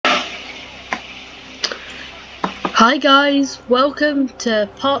Hi guys, welcome to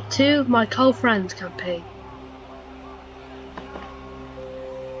part 2 of my Karl Franz campaign.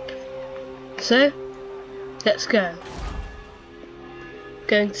 So, let's go.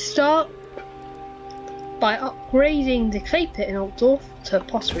 Going to start by upgrading the clay pit in Altdorf to a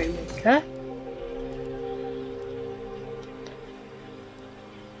pottery maker.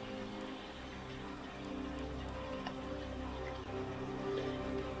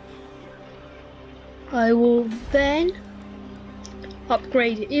 I will then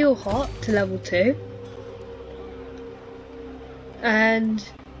upgrade Eel Heart to level 2 and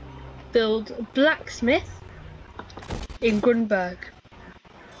build a blacksmith in Grunberg.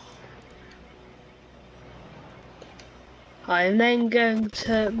 I am then going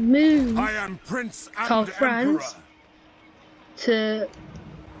to move Karl Franz to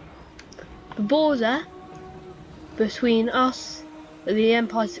the border between us, the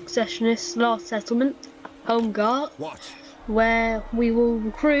Empire Successionists' last settlement, Holmgart, where we will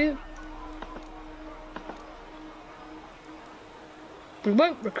recruit. We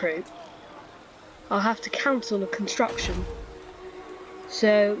won't recruit. I'll have to cancel the construction.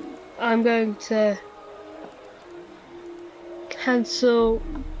 So I'm going to cancel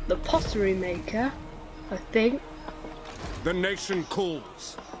the pottery maker, I think. The nation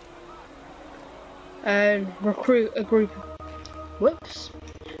calls. And recruit a group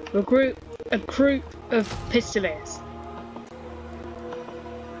of pistoliers.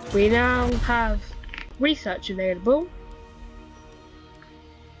 We now have research available,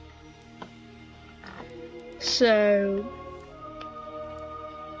 so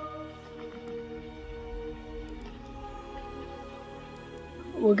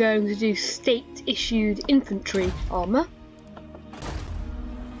we're going to do state-issued infantry armour.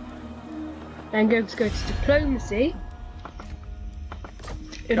 Then going to go to diplomacy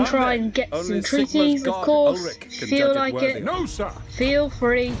and try and get some treaties, of course. If you feel like it, feel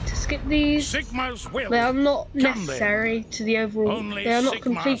free to skip these. They are not necessary to the overall. They are not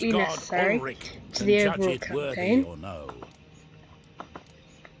completely necessary to the overall campaign.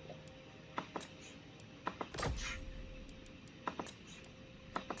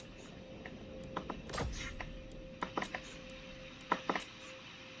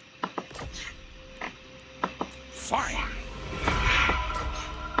 Fine.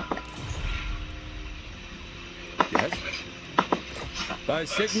 Yes? By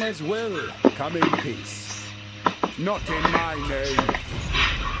Sigma's will, come in peace. Not in my name.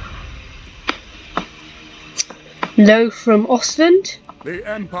 No from Ostland. The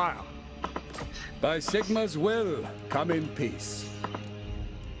Empire. By Sigma's will, come in peace.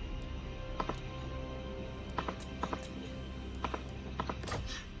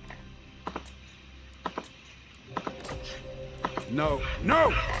 No,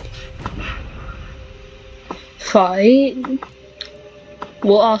 no! Fine.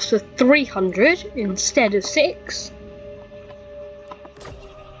 We'll ask for 300 instead of 6.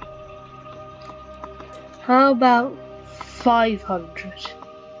 How about 500?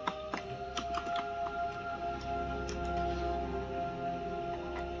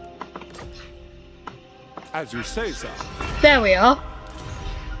 As you say, sir. There we are.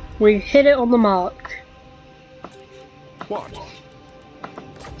 We hit it on the mark. What?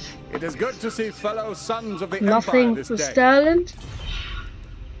 It is good to see fellow sons of the Nothing Empire this for day. Sterland.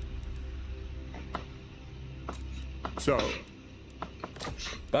 So,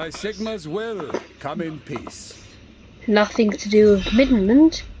 by Sigma's will, come in peace. Nothing to do with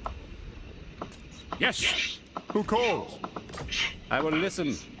Midland. Yes. Who calls? I will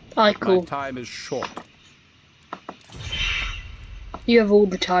listen. I My call. time is short. You have all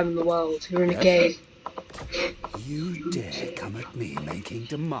the time in the world. You're in a game. You dare come at me making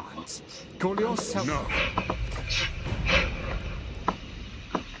demands? Call yourself... No.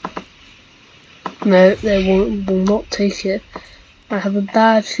 No, they will not take it. I have a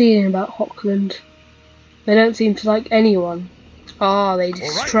bad feeling about Hockland. They don't seem to like anyone. Ah, they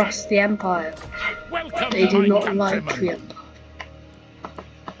distrust the Empire. Welcome, They do my not like countrymen. the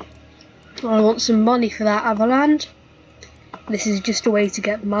Empire. I want some money for that Avaland. This is just a way to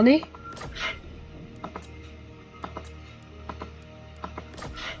get money.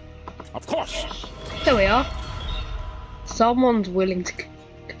 Of course. There we are. Someone's willing to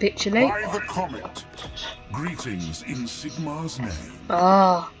capitulate. By the comet. Greetings in Sigmar's name.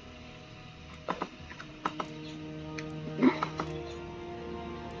 Ah.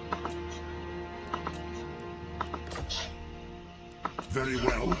 Very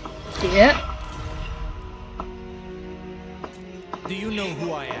well. Yeah. Do you know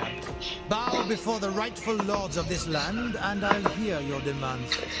who I am? Bow before the rightful lords of this land, and I'll hear your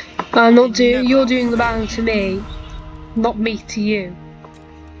demands. I'm not doing. You're doing the bowing to me. not me to you.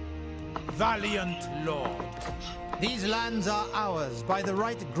 Valiant lord, these lands are ours by the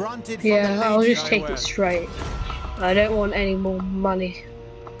right granted. Yeah, from the I'll just Lady take it straight. I don't want any more money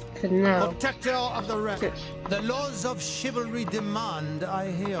for now. Protector of the realm. The laws of chivalry demand.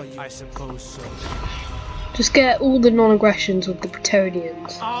 I hear you. I suppose so. Just get all the non-aggressions with the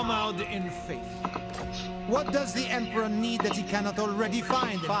Bretonians. Armored in faith. What does the Emperor need that he cannot already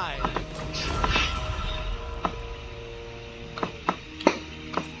find?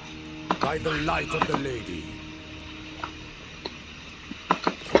 By the light of the lady.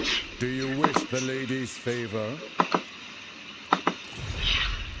 Do you wish the lady's favor?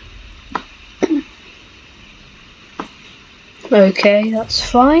 Okay, that's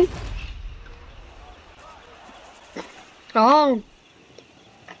fine. Oh,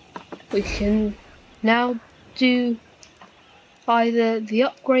 we can now do either the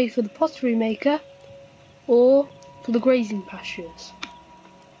upgrade for the pottery maker or for the grazing pastures.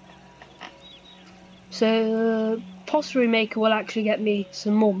 So pottery maker will actually get me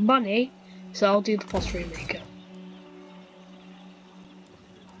some more money, so I'll do the pottery maker.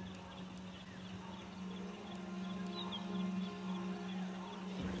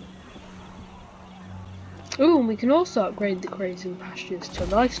 Ooh, and we can also upgrade the grazing pastures to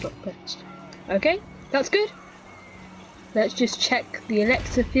livestock pens. Okay, that's good. Let's just check the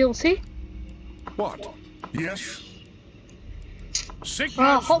Alexa fealty. What? Yes?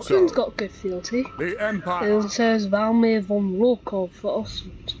 Hotland's got good fealty. The Empire. It says Valmir von Rorkov for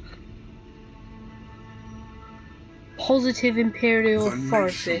Ostland. Positive Imperial The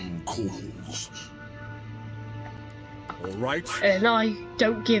authority. nation calls. All right. And I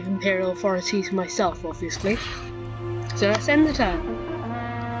don't give Imperial authority to myself, obviously. So let's end the turn.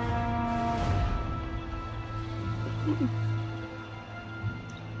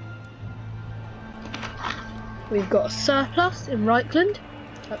 We've got a surplus in Reichland.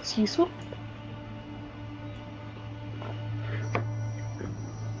 That's useful.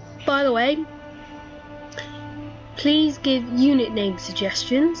 By the way, please give unit name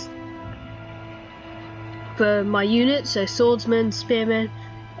suggestions for my unit, so swordsman, spearman,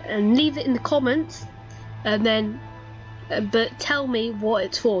 and leave it in the comments, and then but tell me what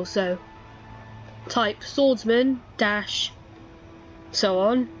it's for. So type swordsman dash so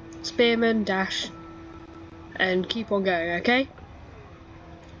on, spearman dash, and keep on going, okay?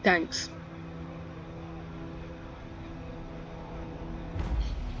 Thanks.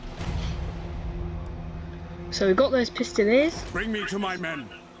 So we've got those pistoliers. Bring me to my men.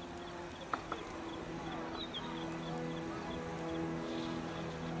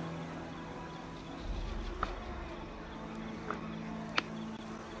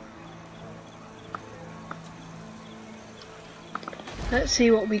 Let's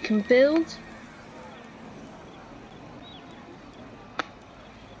see what we can build.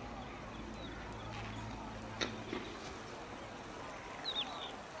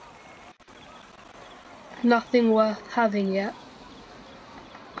 Nothing worth having yet.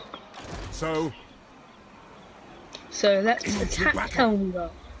 So let's attack Helmgar.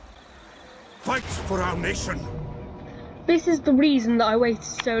 fight for our nation. This is the reason that I waited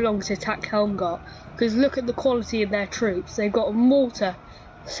so long to attack Helmgar, because look at the quality of their troops. They've got a mortar,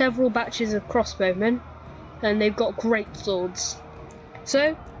 several batches of crossbowmen, and they've got great swords.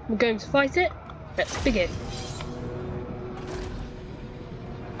 So, we're going to fight it. Let's begin.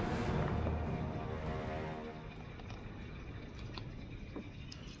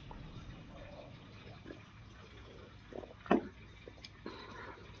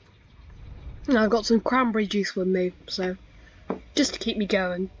 And I've got some cranberry juice with me, so just to keep me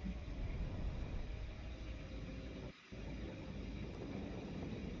going.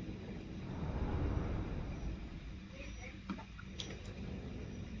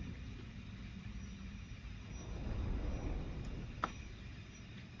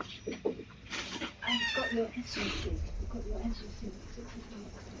 I've got your SOC.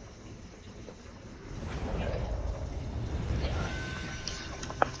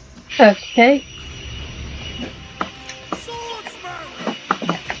 Okay.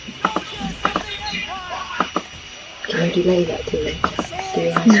 Can you delay that till later?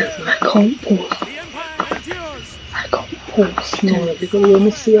 No, I can't pause. I can't pause. No, we've got your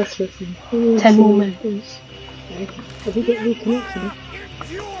Missy us for 10 more minutes. Okay. Have you got the connection?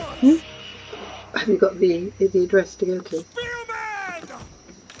 Have you got the address to go to?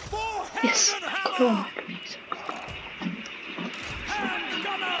 Yes, go on.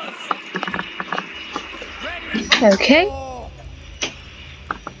 Okay.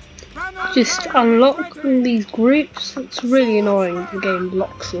 Just unlock all these groups. It's really annoying the game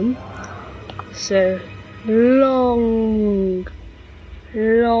locks them. So long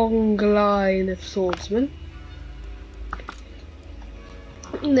line of swordsmen.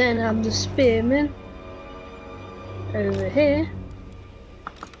 And then have the spearmen over here.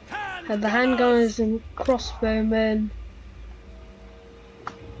 Have the handgunners and crossbowmen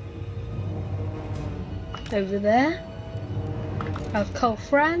over there. Have Karl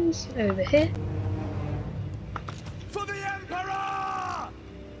Franz over here. For the Emperor!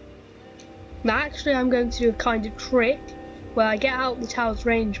 Now actually I'm going to do a kind of trick where I get out the tower's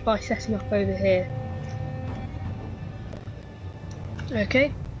range by setting up over here.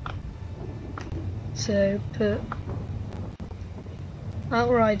 Okay. So put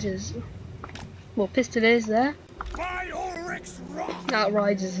Outriders, well, Pistoliers there. By Ulrich's wrath!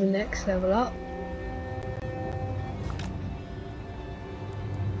 Outriders the next level up.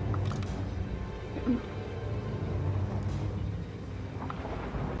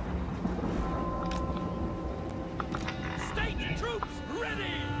 State troops ready!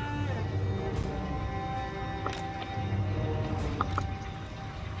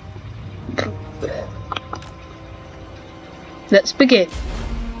 Let's begin.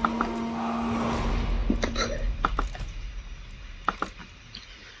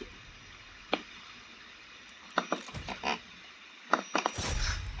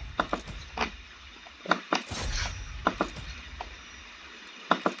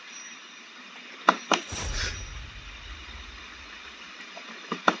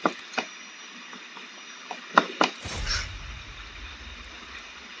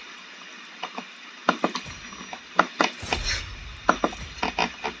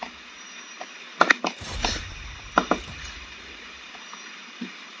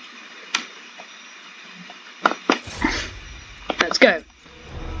 Let's go.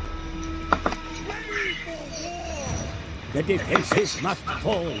 The defenses must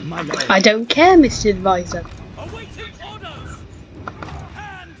fall, my lord. I don't care, Mr. Advisor. Awaiting orders!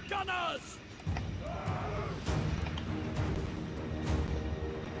 Hand gunners!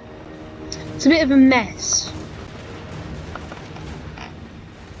 It's a bit of a mess.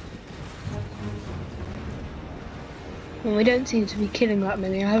 And we don't seem to be killing that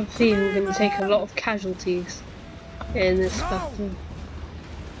many. I have a feeling we're going to take a lot of casualties in this battle.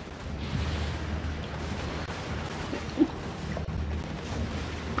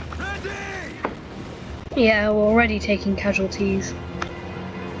 Yeah, we're already taking casualties.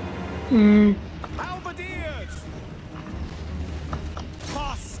 Halberdiers!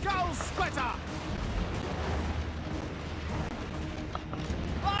 For skull splitter!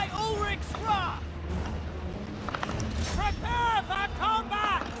 By Ulrich's wrath! Prepare for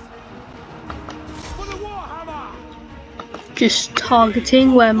combat! For the Warhammer! Just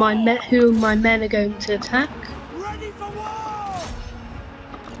targeting where who my men are going to attack. Ready for war!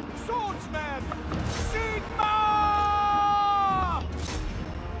 Swordsmen! Sigma!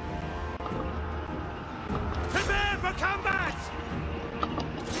 Prepare for combat!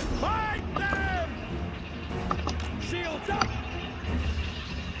 Fight them! Shields up!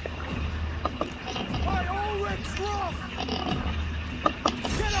 By Ulrich's wrath!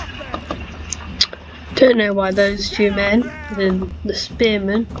 Get up there! Don't know why those two men, the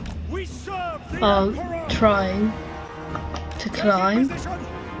spearmen, We serve the aren't Emperor! trying to climb. Position!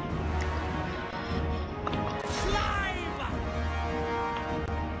 Climb!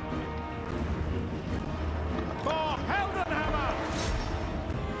 For Heldenhammer!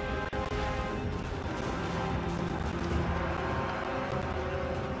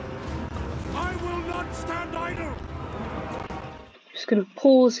 I will not stand idle! Just gonna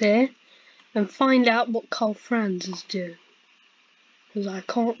pause here and find out what Karl Franz is doing, because I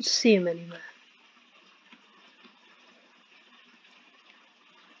can't see him anywhere.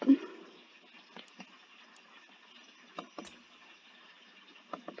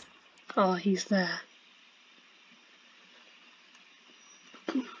 Oh, he's there.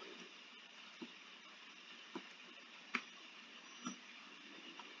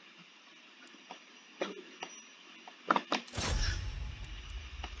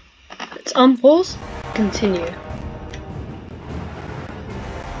 Let's unpause, continue.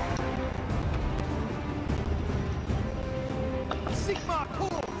 Sigma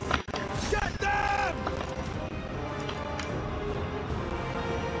Corps! Get them!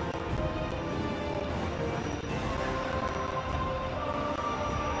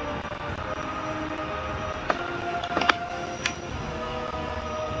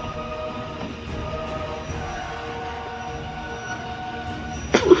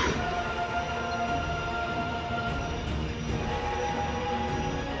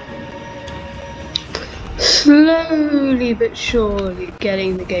 Slowly but surely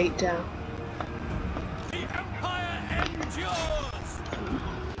getting the gate down. The endures.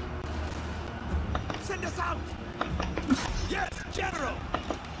 Send us out. Yes, General.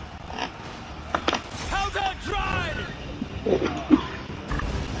 Powder dry.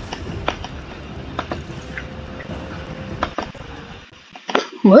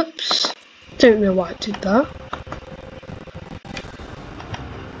 Whoops. Don't know why I did that.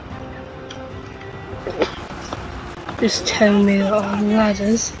 Just tell me that our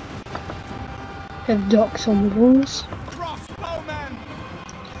ladders have docks on the walls.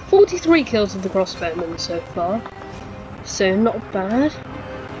 43 kills of the crossbowmen so far, so not bad.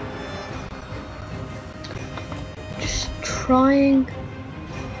 Just trying.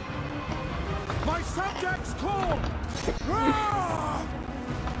 My subjects call. Roar!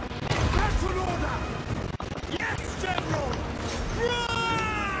 That's an order. Yes, General.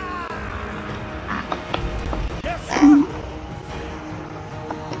 Roar! Yes, sir.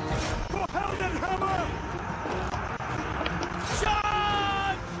 For Heldenhammer.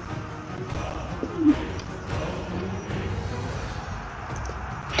 Charge!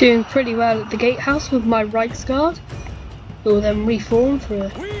 Doing pretty well at the gatehouse with my Reichsguard. Who will then reform for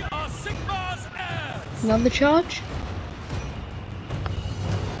We are Sigmar's heirs. another charge.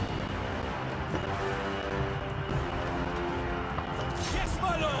 Yes,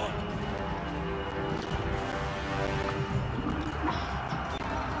 my lord.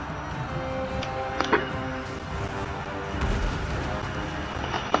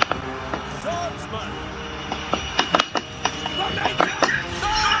 Swordsman. Formation.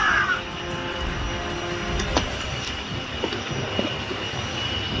 Ah!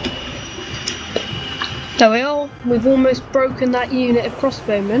 There we are. We've almost broken that unit of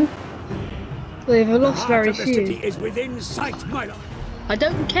crossbowmen. They've lost very few. is within sight, my lord. I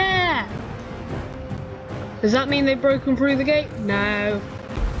don't care! Does that mean they've broken through the gate? No.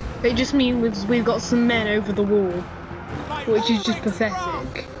 It just means we've got some men over the wall, which is just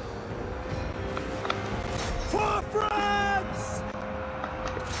pathetic. For France!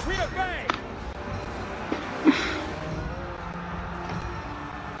 We obey!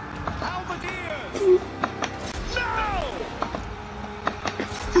 Halberdiers! No!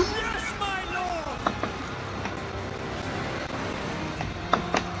 Yes, my lord!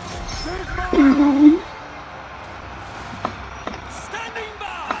 Sigmar! Standing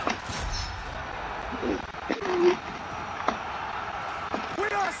by! We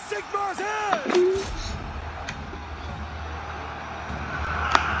are Sigmar's heirs!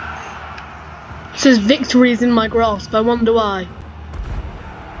 It says victory is in my grasp. I wonder why.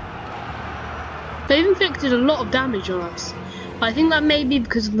 They've inflicted a lot of damage on us. I think that may be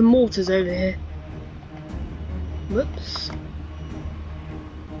because of the mortars over here. Whoops.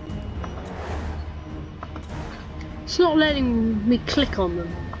 It's not letting me click on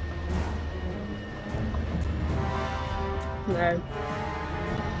them. No.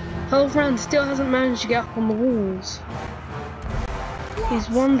 Karl Franz still hasn't managed to get up on the walls. He's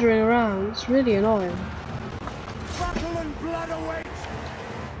wandering around. It's really annoying. Battle and blood await!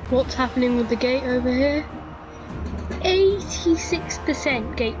 What's happening with the gate over here?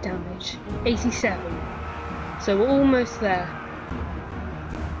 86% gate damage. 87. So we're almost there.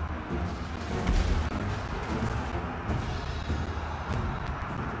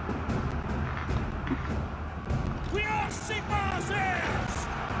 We are Sigmar's heirs!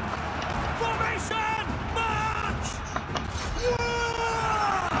 Formation! March!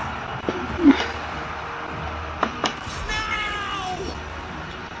 Now!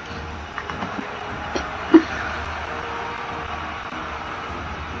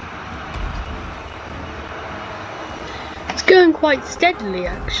 It's going quite steadily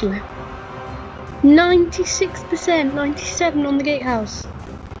actually. 96%, 97 on the gatehouse.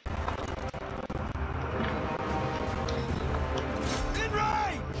 In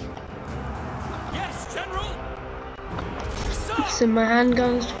range! Yes, General! Sir! So my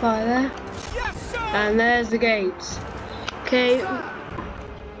handguns to fire there. Yes, sir! And there's the gates. Okay.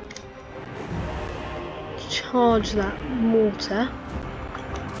 Charge that mortar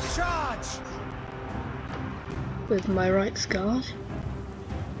Charge! with my Reichsguard.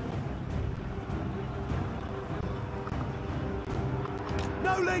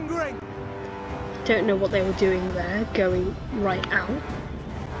 No lingering! Don't know what they were doing there, going right out.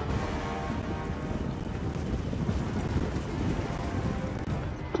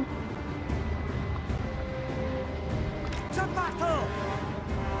 To battle!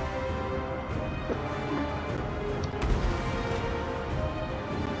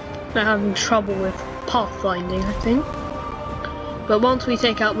 They're having trouble with pathfinding, I think. But once we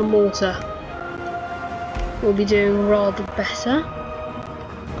take out the mortar, we'll be doing rather better.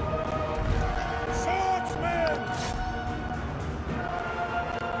 Swordsmen!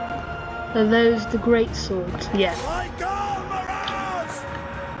 Are those the great swords? Yeah.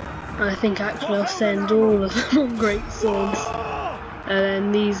 I think actually I'll send all of them on great swords. And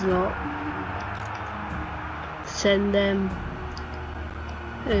then these lot. Send them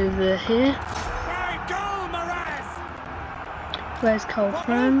over here. Where's Karl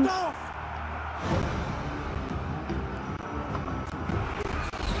Franz?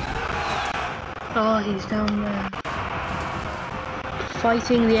 Oh, he's down there.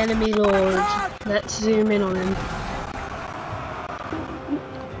 Fighting the enemy lord. Let's zoom in on him.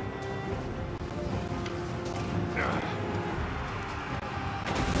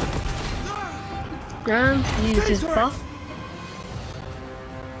 And use his buff.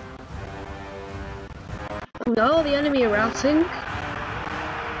 Oh, the enemy are routing.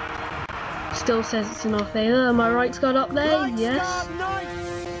 Still says it's in our favour. Am I right guard up there? Yes.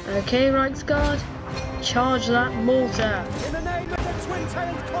 Okay, right guard. Charge that mortar. In the name of the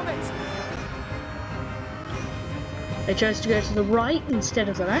twin-tailed comet. They chose to go to the right instead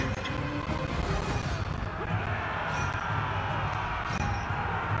of the left.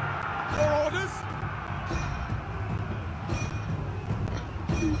 Your orders?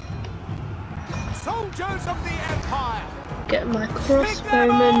 Soldiers of the Empire. Get my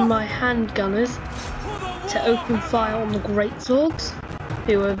crossbowmen, my handgunners to open fire on the greatswords,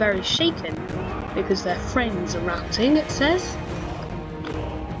 who are very shaken because their friends are routing, it says.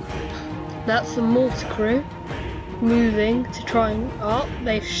 That's the mortar crew moving to try and... Oh,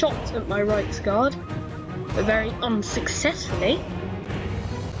 they've shot at my right guard, but very unsuccessfully.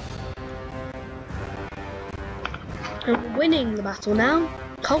 And winning the battle now.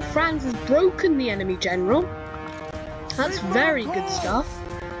 Karl Franz has broken the enemy general. That's very good stuff.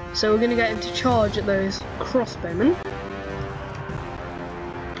 So we're going to get him to charge at those crossbowmen,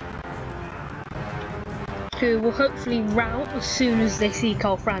 who will hopefully rout as soon as they see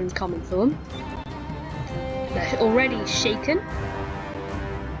Karl Franz coming for them. They're already shaken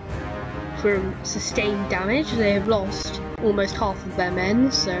from sustained damage. They have lost almost half of their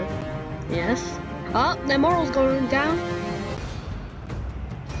men, so yes. Ah, their morale's going down.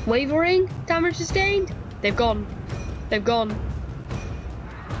 Wavering, damage sustained. They've gone. They've gone.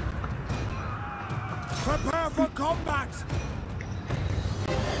 Prepare for combat.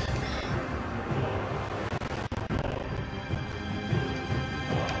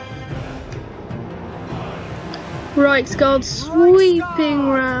 Right guard sweeping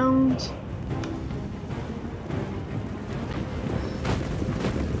round.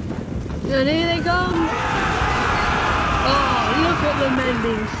 And here they come. Oh, look at the men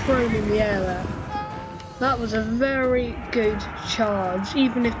being thrown in the air there. That was a very good charge,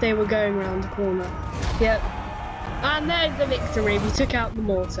 even if they were going around the corner. Yep. And there's the victory. We took out the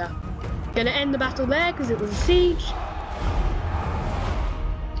mortar. Gonna end the battle there because it was a siege.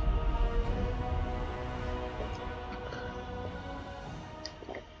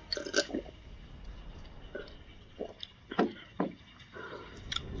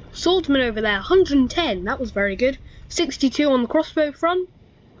 Swordsman over there, 110. That was very good. 62 on the crossbow front.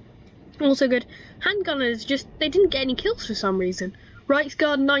 Also good. Handgunners just, they didn't get any kills for some reason. Right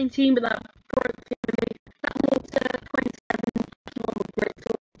guard 19, but that broke the enemy. That mortar 27.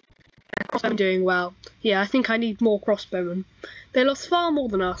 Crossbowmen doing well. Yeah, I think I need more crossbowmen. They lost far more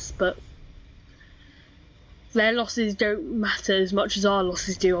than us, but their losses don't matter as much as our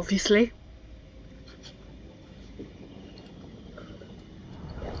losses do, obviously.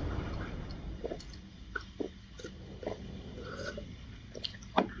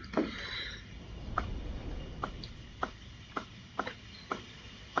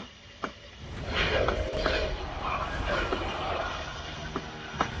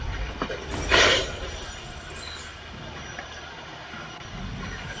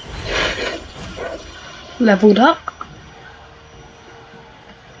 Leveled up.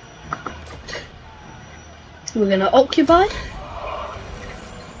 We're going to occupy.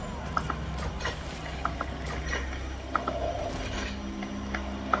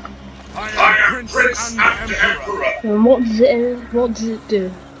 I am Prince and Emperor. And what does it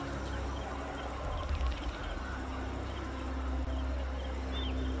do?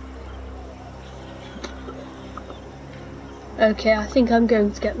 Okay, I think I'm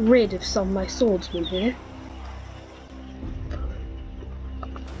going to get rid of some of my swordsmen here.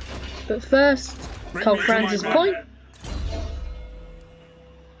 But first, Karl Franz's point.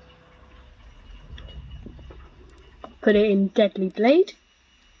 Put it in Deadly Blade.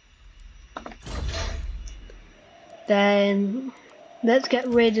 Then let's get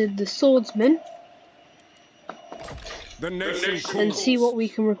rid of the swordsman The nation and see what we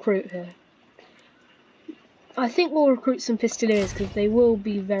can recruit here. I think we'll recruit some Pistoliers because they will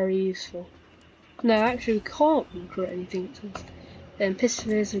be very useful. No, actually we can't recruit anything.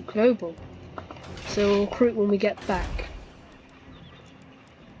 Pistoliers are global. So we'll recruit when we get back.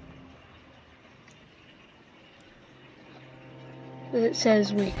 It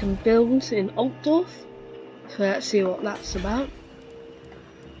says we can build in Altdorf. So let's see what that's about.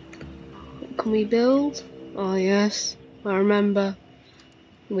 What can we build? Oh yes, I remember.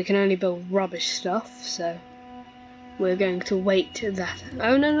 We can only build rubbish stuff, so we're going to wait till that.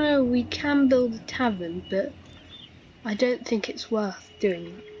 Oh no, we can build a tavern, but I don't think it's worth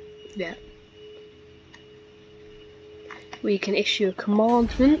doing yet. We can issue a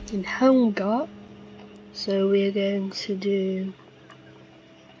commandment in Helmgart, so we're going to do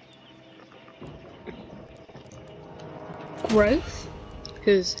growth,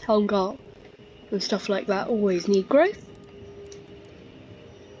 because Helmgart and stuff like that always need growth.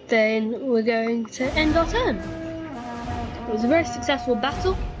 Then we're going to end our turn. It was a very successful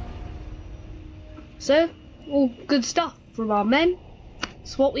battle, so all good stuff from our men.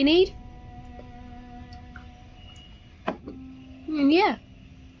 It's what we need. And yeah,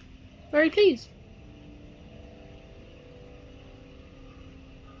 very pleased.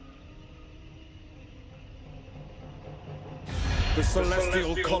 The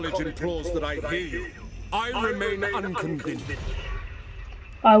Celestial College implores that I hear you. I remain unconvinced.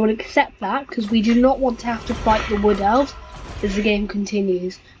 I will accept that, because we do not want to have to fight the Wood Elves as the game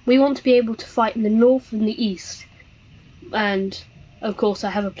continues. We want to be able to fight in the north and the east. And, of course,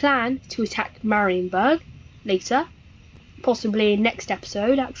 I have a plan to attack Marienburg later. Possibly next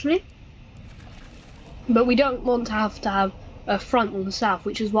episode, actually. But we don't want to have a front on the south,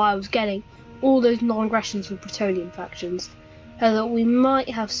 which is why I was getting all those non-aggressions with Bretonnian factions. That we might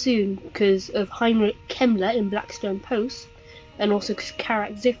have soon because of Heinrich Kemmler in Blackstone Post, and also because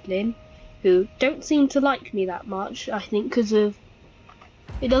Karak Ziflin, who don't seem to like me that much, I think because of...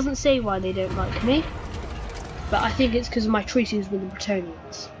 It doesn't say why they don't like me, but I think it's because of my treaties with the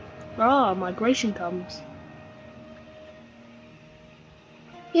Bretonnians. Ah, migration comes.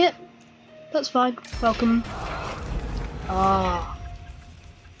 Yep, that's fine. Welcome. Ah.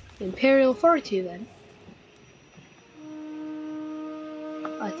 Imperial authority then.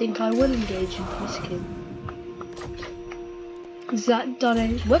 I think I will engage in peacekeeping. Has that done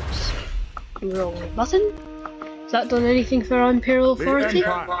any... Whoops. Wrong button. Has that done anything for our Imperial authority?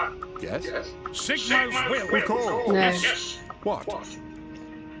 Yes. Sigma's will. No. Yes. What?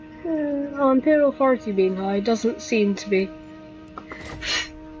 Our Imperial authority being high doesn't seem to be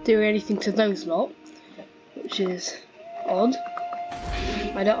doing anything to those lot, which is odd.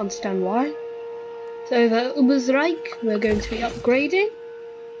 I don't understand why. So the Ubersreich we're going to be upgrading,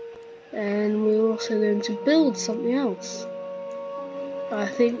 and we're also going to build something else. I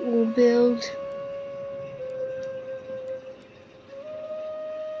think we'll build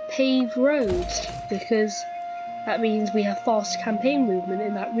paved roads, because that means we have fast campaign movement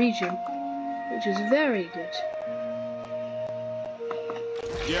in that region, which is very good.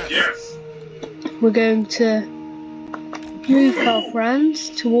 Yes. We're going to move Karl Franz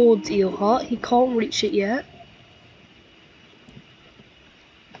towards Eilhart. He can't reach it yet.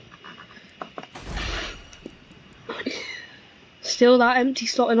 Still that empty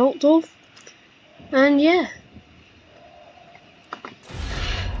slot in Altdorf. And yeah.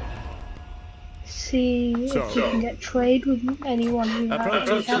 See if you can get trade with anyone who has Approach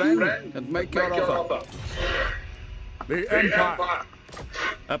us then and make your offer. The Empire.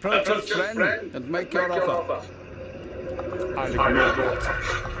 Approach us then and make your offer. I'll ignore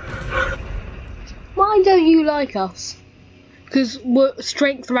that. Why don't you like us? Because we're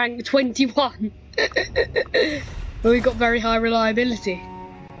strength rank 21. Well, we've got very high reliability.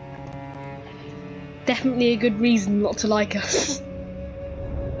 Definitely a good reason not to like us.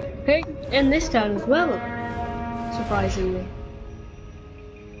 Okay, and this turn as well, surprisingly.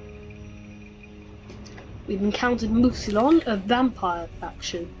 We've encountered Musilon, a vampire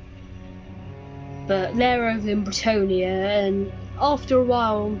faction. But they're over in Bretonnia, and after a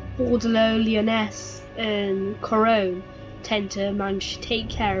while, Bordelot, Lyonesse, and Corogne tend to manage to take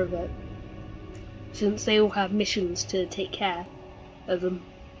care of it, since they all have missions to take care of them.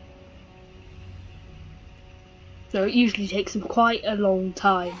 So it usually takes them quite a long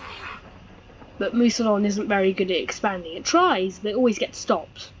time. But Musilon isn't very good at expanding. It tries, but it always gets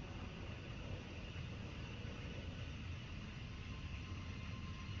stopped.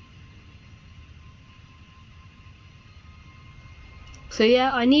 So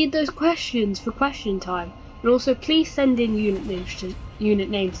yeah, I need those questions for question time. And also please send in unit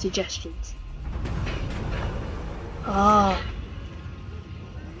name suggestions. Ah.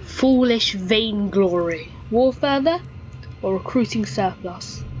 Foolish vainglory. War further or recruiting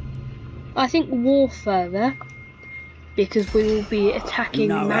surplus? I think war further, because we will be attacking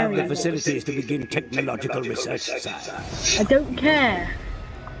now have the Marienburg. facilities to begin technological research, sire. I don't care.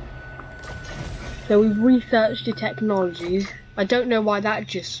 So we've researched the technologies. I don't know why that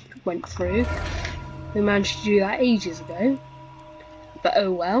just went through. We managed to do that ages ago. But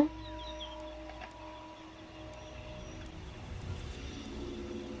oh well.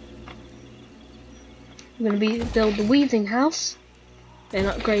 I'm going to build the weaving house. Then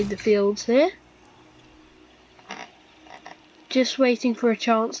upgrade the fields here. Just waiting for a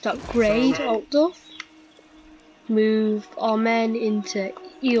chance to upgrade Altdorf. Move our men into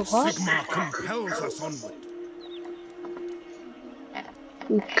Eros. Sigma compels us onward.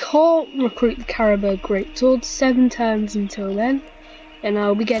 We can't recruit the Caribou Greatsword. 7 turns until then. And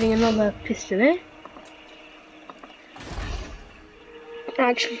I'll be getting another pistol.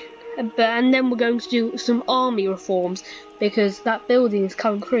 Actually, and then we're going to do some army reforms, because that building is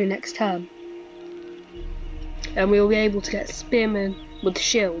coming through next term. And we'll be able to get spearmen with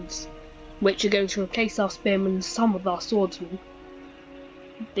shields, which are going to replace our spearmen and some of our swordsmen,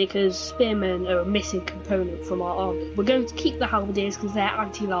 because spearmen are a missing component from our army. We're going to keep the halberdiers because they're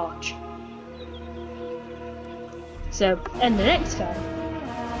anti-large. So, end the next turn.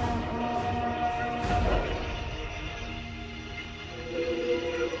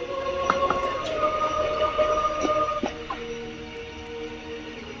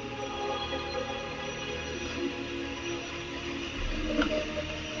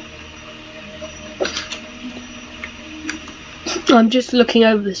 I'm just looking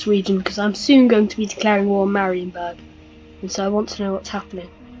over this region because I'm soon going to be declaring war on Marienburg, and so I want to know what's happening.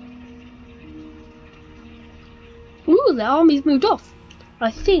 Ooh, the army's moved off.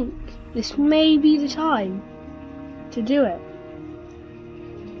 I think this may be the time to do it.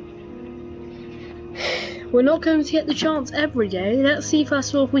 We're not going to get the chance every day. Let's see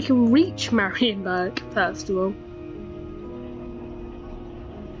first of all if we can reach Marienburg first of all.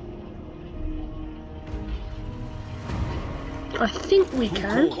 I think we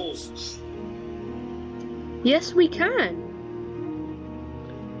can. Yes, we can.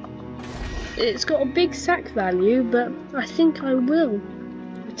 It's got a big sack value, but I think I will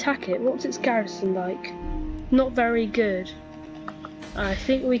attack it. What's its garrison like? Not very good. I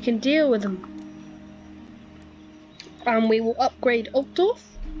think we can deal with them. And we will upgrade Altdorf.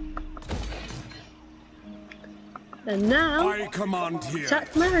 And now, I command here.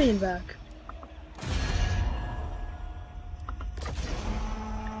 Attack Marienburg.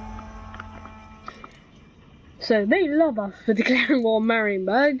 So they love us for declaring war on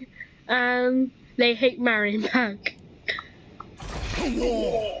Marienburg, and they hate Marienburg.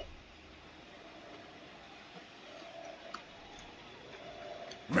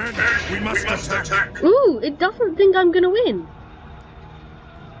 Men, we must attack. Ooh, it doesn't think I'm gonna win.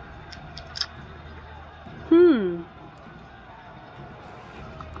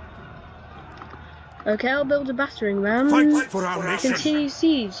 Okay, I'll build a battering ram. Fight for our nation. Continue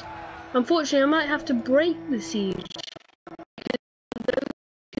siege. Unfortunately, I might have to break the siege.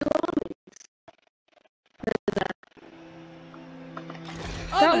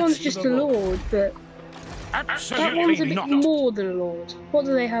 That one's just a lord, but that one's a bit more than a lord. What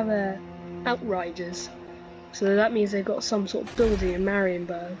do they have there? Outriders. So that means they've got some sort of building in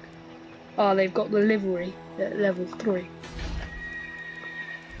Marienburg. Oh, they've got the livery at level 3.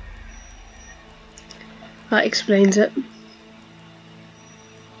 That explains it.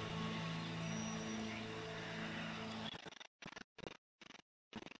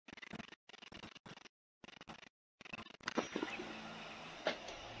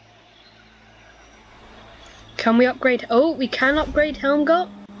 Can we upgrade? Oh, we can upgrade Helmgart.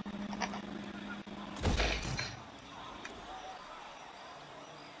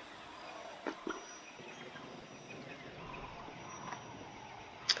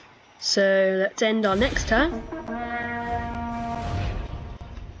 So let's end our next turn.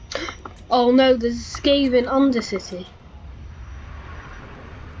 Oh no, there's a Skaven Undercity.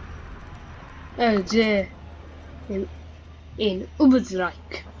 Oh dear. In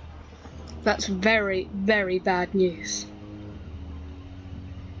Ubersreich. That's very, very bad news.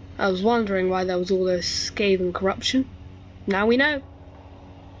 I was wondering why there was all this Skaven corruption. Now we know.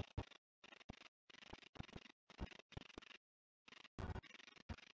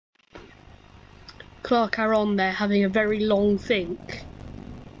 Clark are on there having a very long think.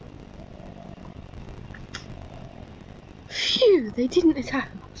 Phew, they didn't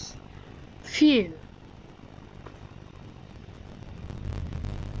attack us. Phew.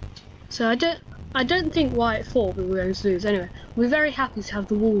 So I don't think Wyatt thought we were going to lose. Anyway, we're very happy to have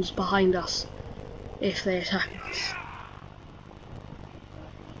the walls behind us. if they attack us.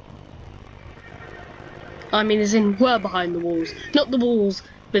 I mean, as in, we're behind the walls, not the walls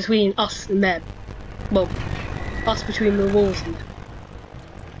between us and them. Well, us between the walls and them.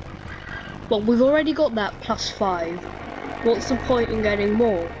 Well, we've already got that +5. What's the point in getting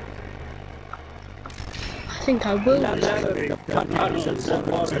more? I think I will.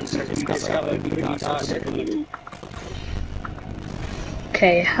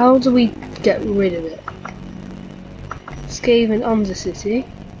 Okay, how do we get rid of it? Skaven Undercity.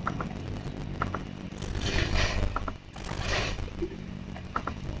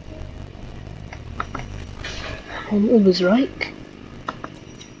 On Ubersreich.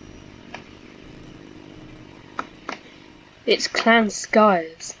 It's Clan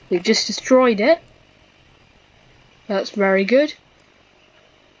Skies. We've just destroyed it. That's very good.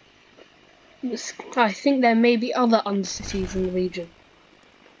 I think there may be other undercities in the region.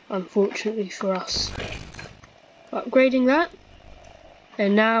 Unfortunately for us. Upgrading that.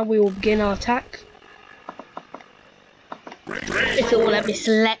 And now we will begin our attack. If it will let me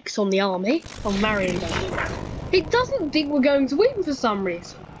select on the army. I'll marry him down. It doesn't think we're going to win for some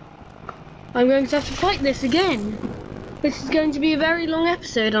reason. I'm going to have to fight this again. This is going to be a very long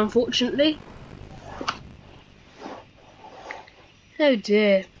episode, unfortunately. Oh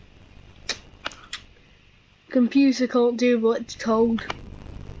dear. Computer can't do what it's told.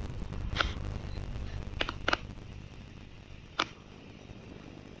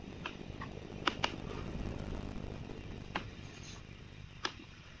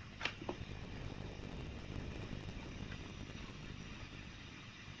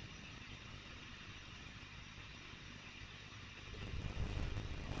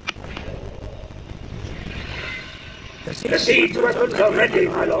 The siege weapons are ready,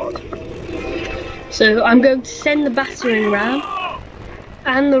 my lord. So I'm going to send the battering ram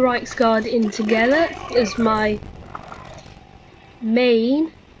and the Reichsguard in together as my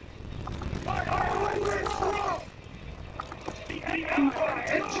main.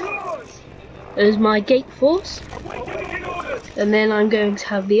 As my gate force. And then I'm going to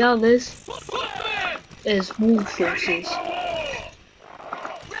have the others as wall forces.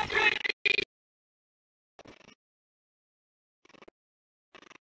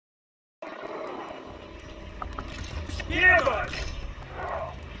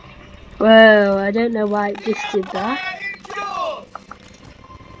 Well, I don't know why it just did that.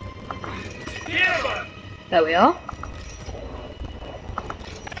 There we are.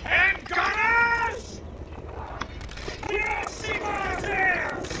 And gunners! We are Sigmar's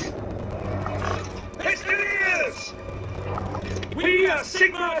Pistoliers! We are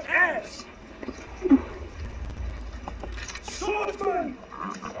Sigmar's heirs! Swordsmen!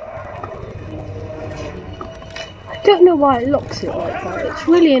 I don't know why it locks it like that. It's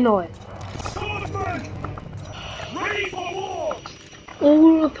really annoying. Swordsmen! Ready for war!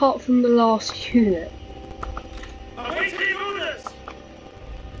 All apart from the last unit. Awaiting orders!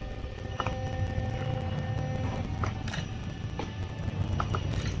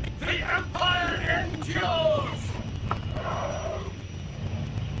 The Empire endures!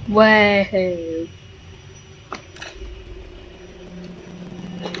 Way.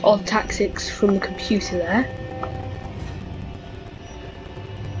 Odd tactics from the computer there.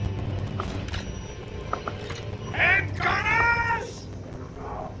 And gunners!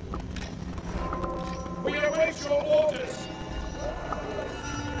 We await your orders!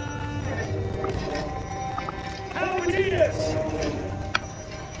 Halberdiers!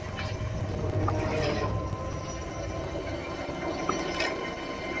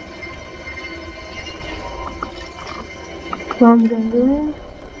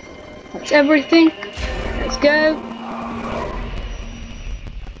 That's everything. Let's go.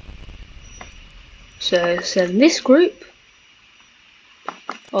 So send this group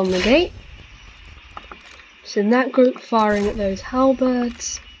on the gate. Send that group firing at those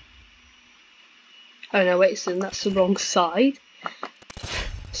halberds. Oh no, wait, so that's the wrong side.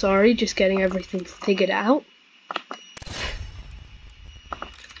 Sorry, just getting everything figured out.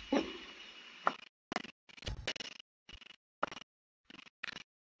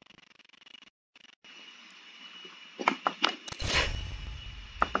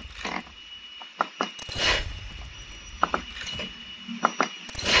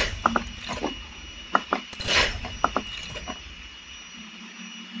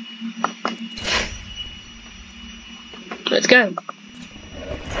 Let's go.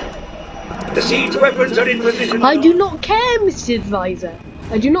 The siege weapons are in position. I do not care, Mr. Advisor.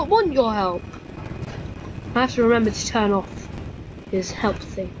 I do not want your help. I have to remember to turn off his help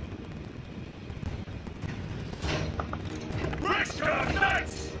thing.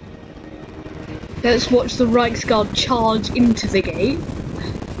 Let's watch the Reichsguard charge into the gate.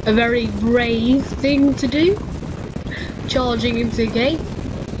 A very brave thing to do. Charging into the gate.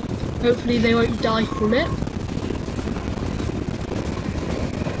 Hopefully they won't die from it.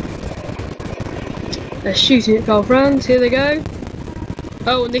 They're shooting at Karl Franz. Here they go.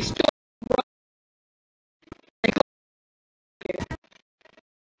 Oh, and they stop.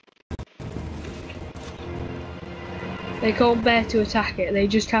 They can't bear to attack it, they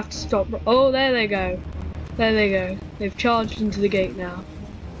just have to stop. Oh, there they go. There they go. They've charged into the gate now.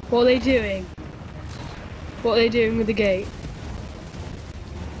 What are they doing? What are they doing with the gate?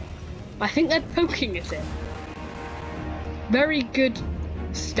 I think they're poking at it. Very good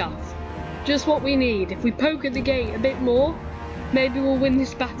stuff. Just what we need. If we poke at the gate a bit more, maybe we'll win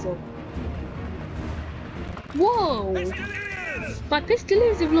this battle. Whoa! My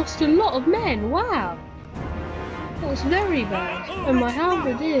Pistoliers have lost a lot of men, wow! That's very bad, and my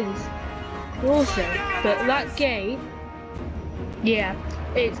halberdiers also, but that gate, yeah,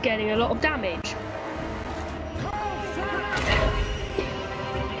 it's getting a lot of damage.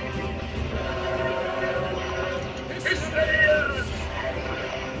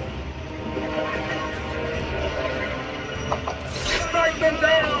 Strike them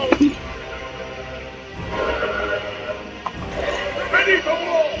down! Ready for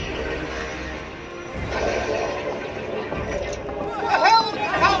war!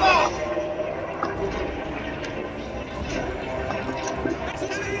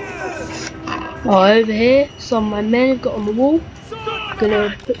 Oh, over here, some of my men have got on the wall.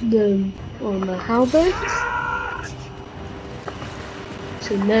 Gonna put them on my halberds.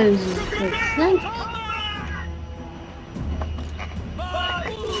 So those are the flank.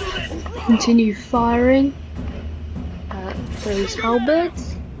 Continue firing at those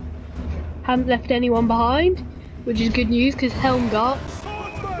halberds. Haven't left anyone behind, which is good news because Helmgart,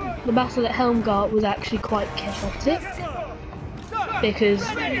 the battle at Helmgart was actually quite chaotic because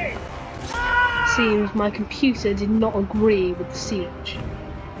it seems my computer did not agree with the siege,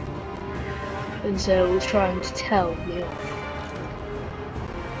 and so it was trying to tell me off.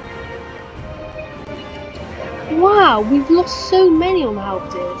 Wow, we've lost so many on the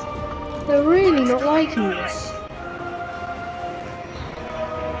halberdiers. They're really not liking this.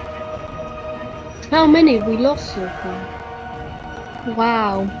 How many have we lost so far?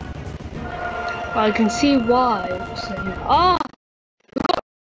 Wow. I can see why. So, ah!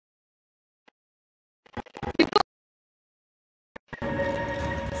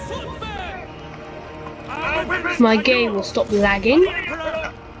 My game will stop lagging.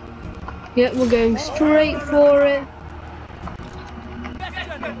 Yep, we're going straight for it.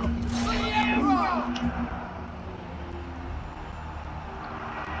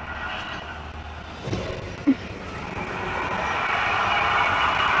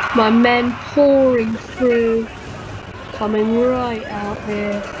 My men pouring through, coming right out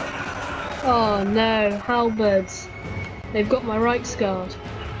here. Oh no, halberds. They've got my Reichsguard.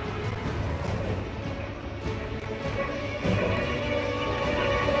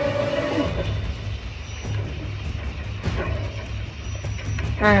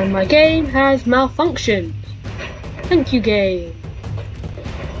 And my game has malfunctioned. Thank you, game.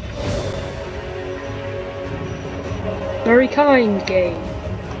 Very kind, game.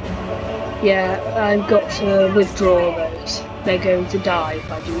 Yeah, I've got to withdraw those. They're going to die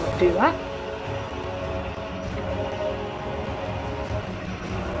if I do not do that.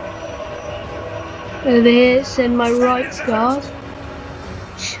 Over here, send my Reichsguard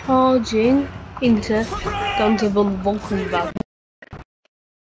charging into Gunther von Wolkenwald.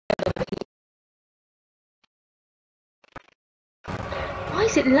 Why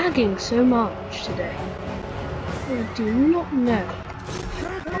is it lagging so much today? I do not know.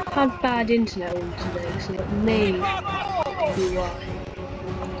 I've had bad internet all today, so that may be why.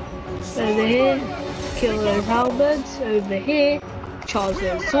 Over here, kill those halberds. Over here, charge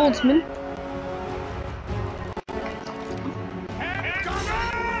those swordsmen.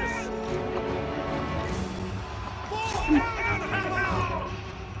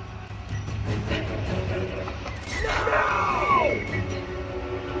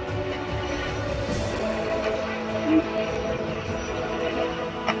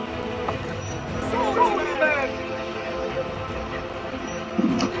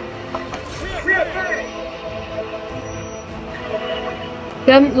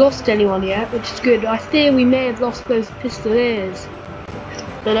 We haven't lost anyone yet, which is good. I fear we may have lost those Pistoliers,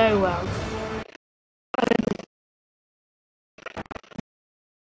 but oh well.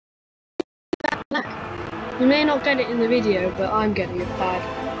 You may not get it in the video, but I'm getting it bad.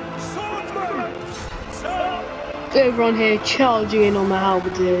 Over on here, charging in on the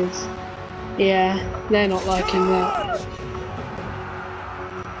halberdiers. Yeah, they're not liking that.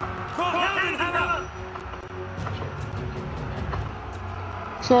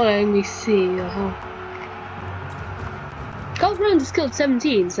 It's not only C, Karl Franz has killed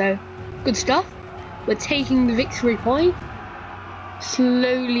 17, so good stuff. We're taking the victory point.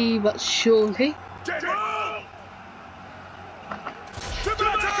 Slowly but surely.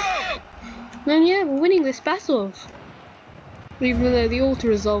 And yeah, we're winning this battle. Even though the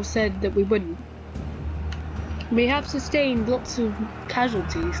auto-resolve said that we wouldn't. We have sustained lots of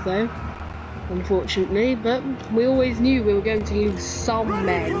casualties though, unfortunately, but we always knew we were going to lose some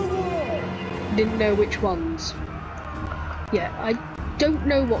men. Didn't know which ones. Yeah, I don't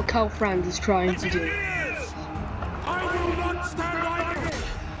know what Karl Franz is trying to do.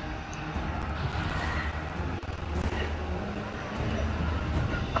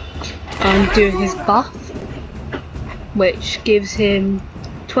 I'm doing his buff, which gives him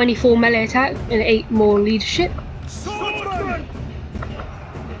 24 melee attack and 8 more leadership.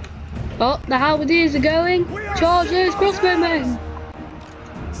 Oh, the halberdiers are going. Charge those crossbowmen!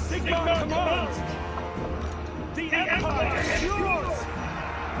 The Empire is yours!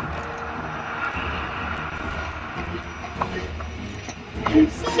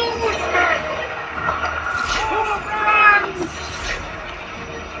 Swordsman!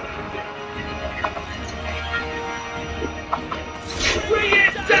 Bring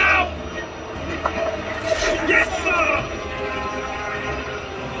it down! Yes, sir!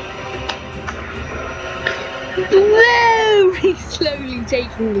 Very slowly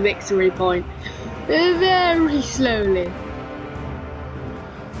taking the victory point. Very slowly.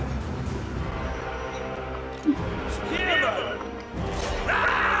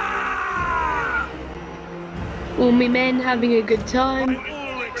 All my men having a good time.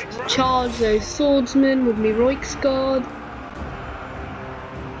 Charge those swordsmen with me Reichsguard.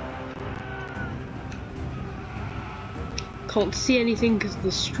 Can't see anything because of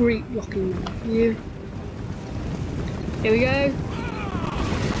the street blocking view. Here we go.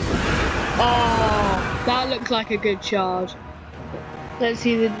 Oh, that looks like a good charge. Let's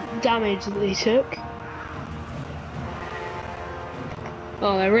see the damage that they took.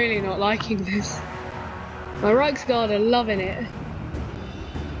 Oh, they're really not liking this. My Reichsguard are loving it.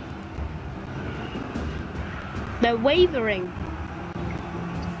 They're wavering.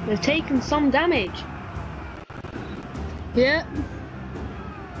 They've taken some damage. Yeah.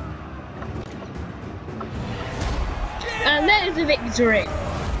 And there's a victory.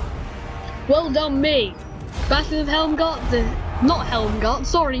 Well done me. Battle of not Helmgart,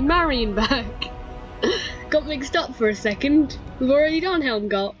 sorry, Marienberg. Got mixed up for a second. We've already done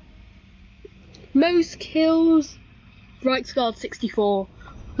Helmgart. Most kills, Reichsguard 64.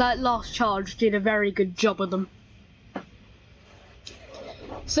 That last charge did a very good job of them.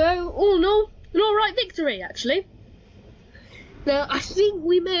 So, all in all, an alright victory actually. Now, I think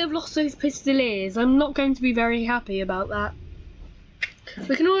we may have lost those pistoliers. I'm not going to be very happy about that.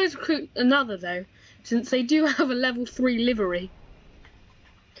 We can always recruit another though, since they do have a level 3 livery.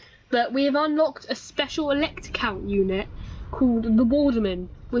 But we have unlocked a special elect count unit called the Bordermen,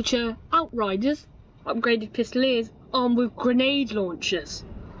 which are outriders, upgraded pistoliers, armed with grenade launchers.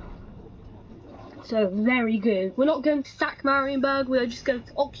 So very good. We're not going to sack Marienberg, we are just going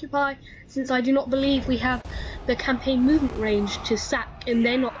to occupy, since I do not believe we have the campaign movement range to sack and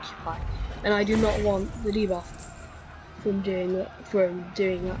then occupy. And I do not want the debuff from doing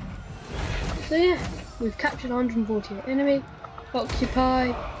that. So yeah, we've captured 148 enemy,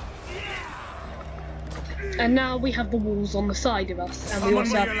 occupy. And now we have the walls on the side of us, and we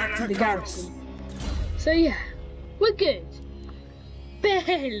also have the garrison. So yeah, we're good.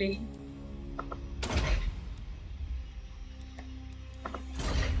 Barely.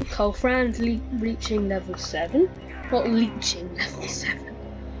 Karl Franz reaching level 7. Not reaching level 7.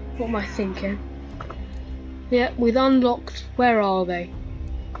 What am I thinking? Yeah, we've unlocked. Where are they?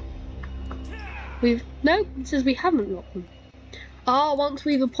 No, it says we haven't locked them. Ah, once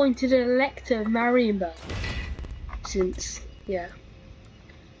we've appointed an elector of Marienberg. Since, yeah.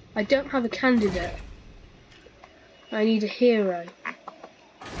 I don't have a candidate. I need a hero.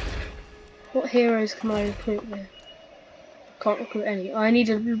 What heroes can I recruit there? Can't recruit any. I need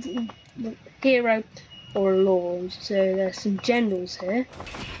a hero or a lord. So there's some generals here.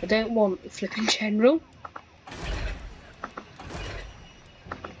 I don't want a flipping general.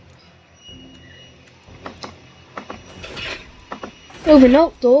 Over in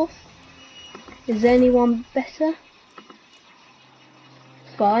Altdorf. Is anyone better?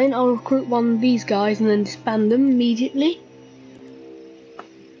 Fine, I'll recruit one of these guys and then disband them immediately.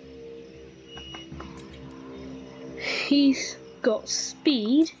 got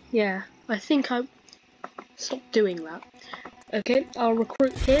speed. Yeah, I think I stopped doing that. Okay, I'll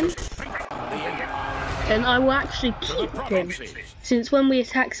recruit him, and I will actually keep him, since when we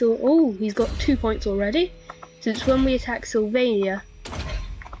attack he's got 2 points already. Since when we attack Sylvania,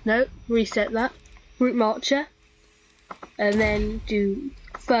 no, reset that, route marcher, and then do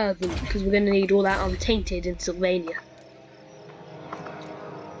fervent, because we're going to need all that untainted in Sylvania.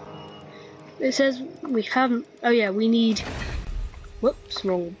 It says we haven't, oh yeah, we need, whoops,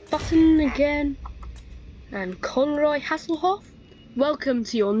 wrong button again. And Conroy Hasselhoff, welcome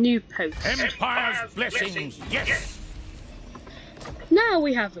to your new post. Empire's blessings, yes! Now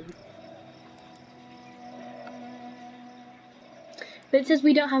we have them. But it says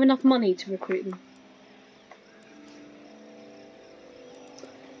we don't have enough money to recruit them.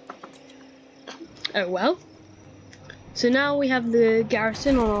 Oh well. So now we have the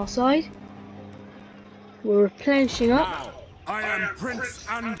garrison on our side. We're replenishing up. Now, I am Prince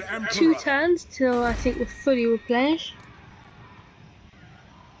and Emperor. 2 turns till I think we're fully replenished.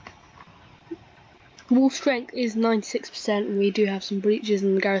 Wall strength is 96%, and we do have some breaches,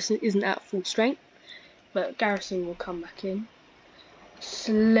 and the garrison isn't at full strength. But garrison will come back in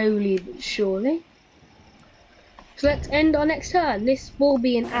slowly but surely. So let's end our next turn. This will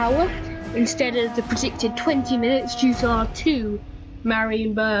be an hour instead of the predicted 20 minutes due to our 2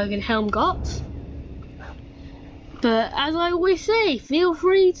 Marienburg and Helmgarts. But as I always say, feel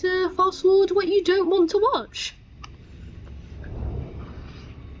free to fast forward what you don't want to watch.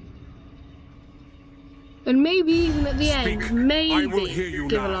 And maybe even at the end, maybe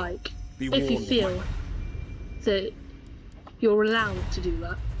give a like if you feel that you're allowed to do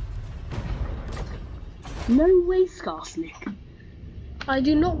that. No way, Skarsnik. I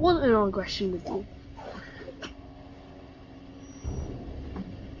do not want an aggression with you.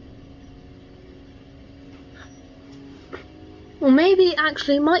 Or maybe it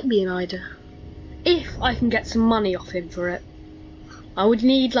actually might be an idea, if I can get some money off him for it. I would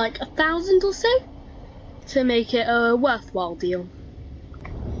need like 1,000 or so to make it a worthwhile deal.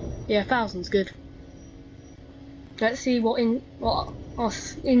 Yeah, 1,000's good. Let's see what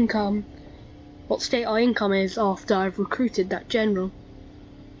state our income is after I've recruited that general.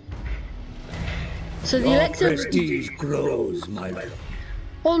 So the elector prestige grows, my lord.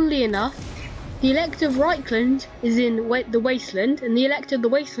 Oddly enough, the Elect of Reichland is in the Wasteland, and the Elect of the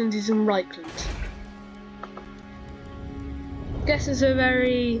Wasteland is in Reichland. Guess it's a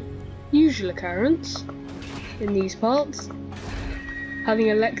very usual occurrence in these parts. Having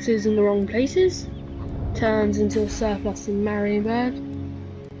electors in the wrong places turns into a surplus in Marienburg.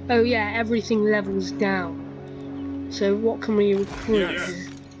 Oh yeah, everything levels down. So what can we recruit? Yes.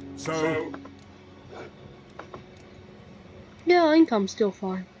 So yeah, our income's still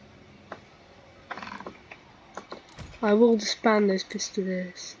fine. I will disband those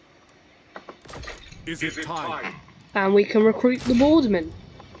pistoliers. is it time? And we can recruit the boardmen.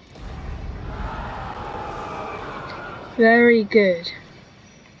 Very good.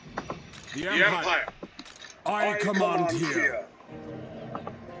 The Empire. I command here.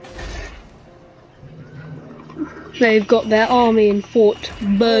 They've got their army in Fort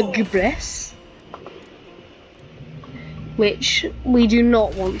Bergbress, which we do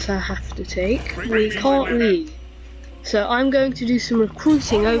not want to have to take. We can't leave. So I'm going to do some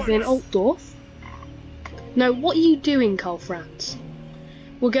recruiting over in Altdorf. No, what are you doing, Karl Franz?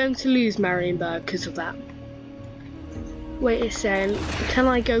 We're going to lose Marienburg because of that. Wait a second, can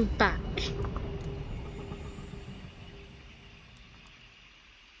I go back?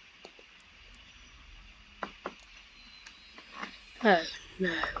 Oh,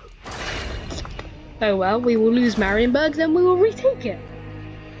 no. Oh well, we will lose Marienburg, then we will retake it.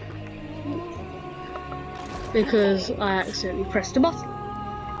 Because I accidentally pressed a button.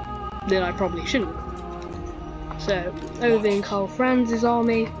 Then I probably shouldn't. So, over in Karl Franz's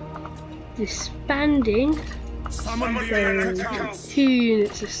army, disbanding those 2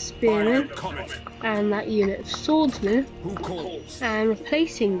 units of spearmen and that unit of swordsmen, and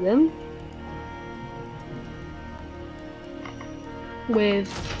replacing them with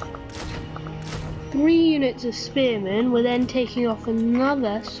 3 units of spearmen. We're then taking off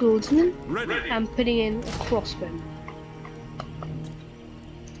another swordsman and putting in a crossbowman.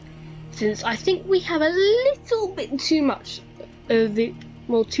 Since I think we have a little bit too much of the,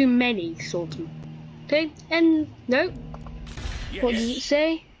 well, too many swordsmen. Okay, and no. Yes. What does it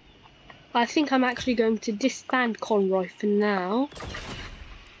say? I think I'm actually going to disband Conroy for now.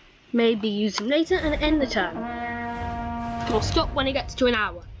 Maybe use him later and end the turn. I'll stop when it gets to an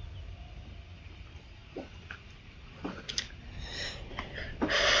hour.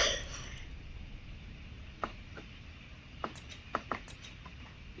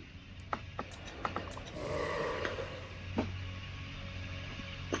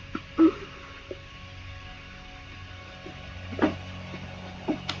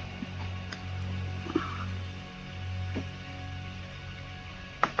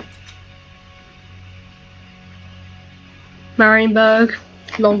 Marienburg,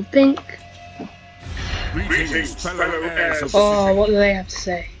 Longpink. Greetings, fellow heirs of Oh, what do they have to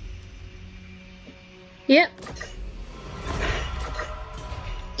say? Yep.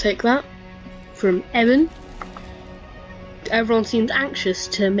 Take that. From Evan. Everyone seems anxious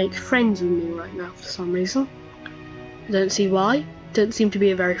to make friends with me right now for some reason. I don't see why. Don't seem to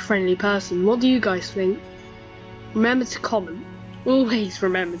be a very friendly person. What do you guys think? Remember to comment. Always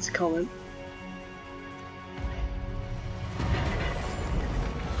remember to comment.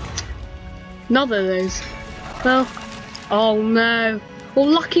 Another of those. Well, oh no. Well,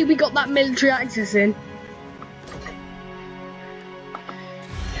 lucky we got that military access in.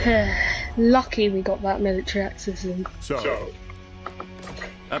 Lucky we got that military access in. So,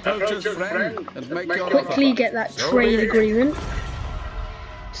 approach us, friend, and make your Quickly offer. get that trade agreement.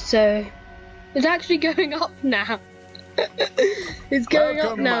 So, it's actually going up now. It's going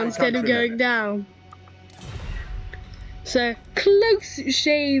up Welcome, now my instead of countrymen. going down. So, close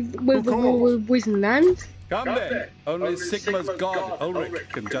shave with the war with Wizenland. Come then. Only Sigma's god, Ulrich,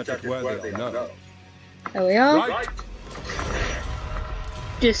 can judge it worthy or no. There we are. Right.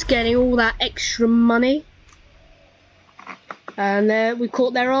 Just getting all that extra money. And we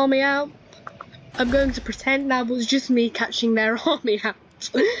caught their army out. I'm going to pretend that was just me catching their army out.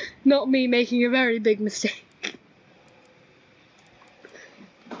 Not me making a very big mistake.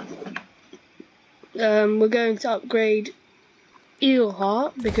 We're going to upgrade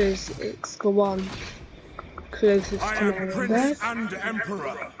Eelheart because it's the one closest to Marienburg. and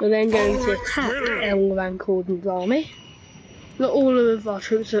Emperor. We're then going to attack El Van Corden's army. Not all of our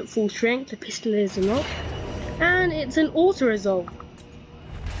troops are at full strength, the pistoliers are not. And it's an auto-resolve.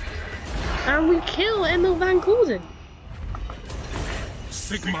 And we kill Emil Van Corden.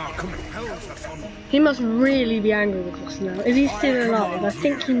 Sigma compels us on. He must really be angry with us now. Is he still alive? I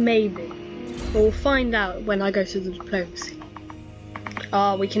think he may be. But we'll find out when I go to the diplomacy.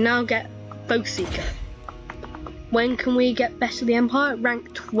 We can now get Bow Seeker. When can we get Best of the Empire?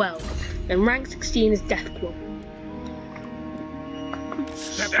 Rank 12. And rank 16 is Deathclaw.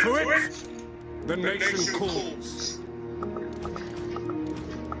 Step to it. The nation calls.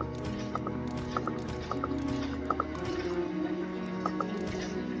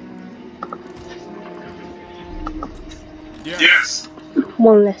 Yes.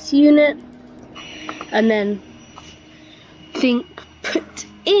 One less unit. And then think put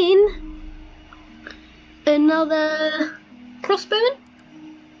in another crossbowman.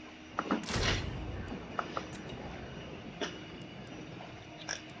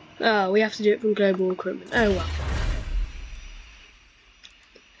 Oh, we have to do it from global recruitment. Oh well.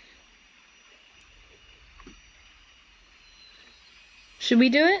 Should we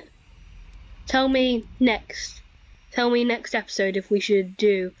do it? Tell me next. Tell me next episode if we should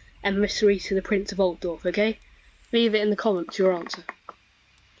do Emissary to the Prince of Altdorf, okay? Leave it in the comments, your answer.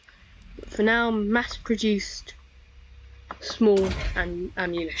 But for now, mass-produced small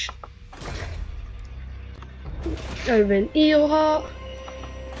ammunition. Over in Eelheart,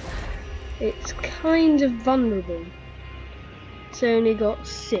 it's kind of vulnerable. It's only got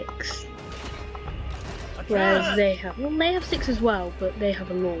 6. Whereas they have, well, they have 6 as well, but they have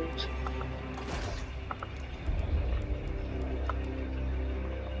a lord.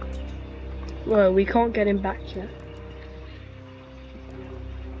 Well, we can't get him back yet.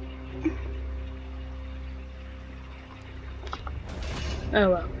 Oh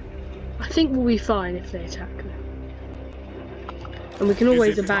well. I think we'll be fine if they attack them. And we can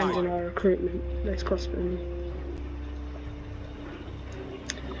always abandon our recruitment. Let's crossbow.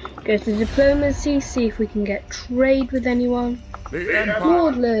 Go to diplomacy, see if we can get trade with anyone.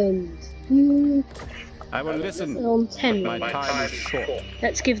 Nordland. I will listen. On 10 My minutes. time is short.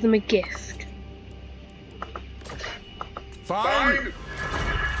 Let's give them a gift. Fine.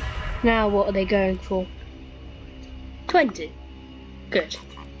 Now what are they going for? 20. Good.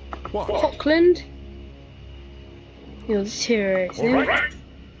 What? Auckland. You're deteriorating. Right.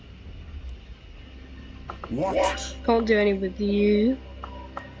 What? Can't do any with you.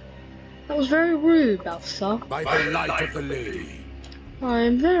 That was very rude, Balthasar. By the light of the lady. I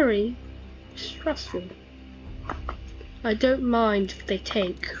am very stressful. I don't mind if they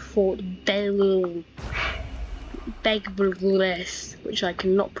take Fort Begbles, which I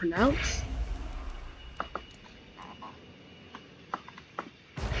cannot pronounce.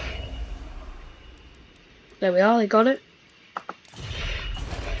 There we are, they got it.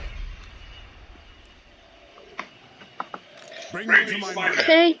 Bring me to my man.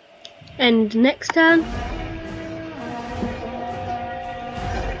 Okay, and next turn.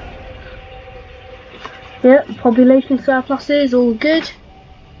 Yep, population surpluses, all good.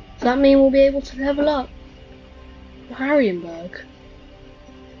 Does that mean we'll be able to level up? Harrienberg.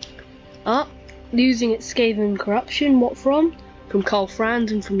 Losing its scathing corruption. What from? From Karl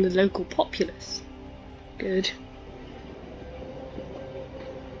Franz and from the local populace. Good.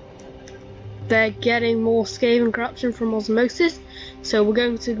 They're getting more scathing corruption from osmosis, so we're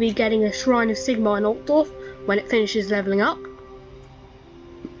going to be getting a Shrine of Sigmar in Altdorf when it finishes leveling up.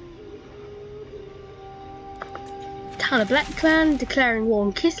 Town of Black Clan declaring war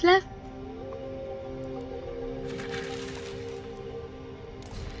on Kislev.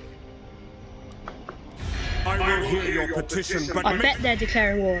 I will hear your petition, but I bet they're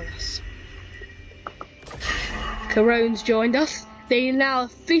declaring war on us. Corone's joined us. They now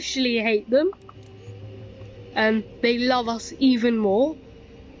officially hate them. And they love us even more.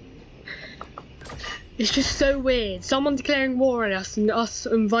 It's just so weird. Someone declaring war on us and us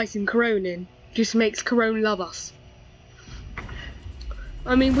inviting Corone in just makes Corone love us.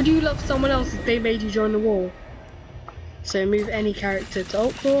 I mean, would you love someone else if they made you join the war? So move any character to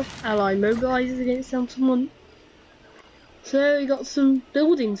Altdorf. Ally mobilizes against someone. So we got some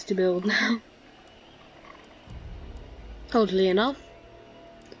buildings to build now. Oddly enough.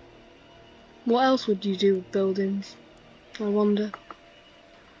 What else would you do with buildings? I wonder.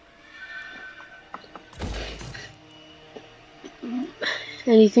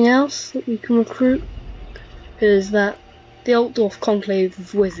 Anything else that we can recruit? Because the Altdorf Conclave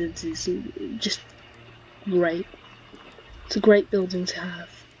of Wizards is just great. It's a great building to have.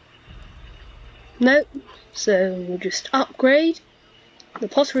 Nope. So we'll just upgrade the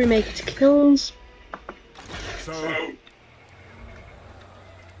pottery maker to kilns. So,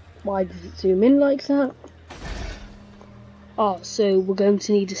 why does it zoom in like that? So we're going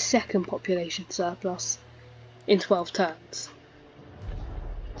to need a second population surplus in 12 turns.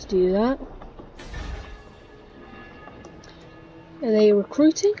 Let's do that. Are they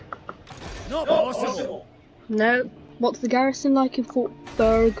recruiting? Not possible. No. What's the garrison like in Fort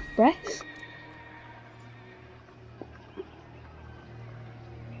Berg-Breth?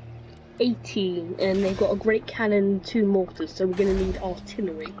 18, and they've got a great cannon and 2 mortars, so we're going to need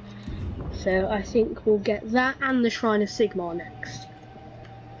artillery. So I think we'll get that and the Shrine of Sigmar next.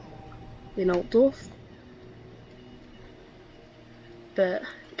 In Altdorf. But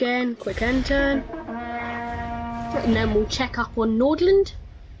again, quick end turn. And then we'll check up on Nordland.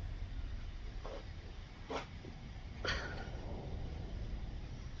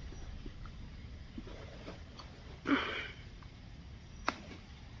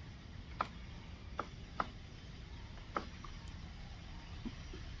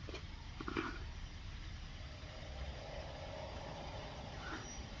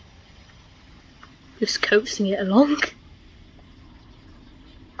 Just coaxing it along.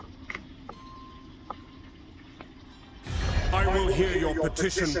 I will hear your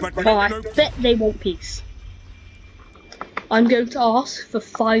petition, but I bet they want peace. I'm going to ask for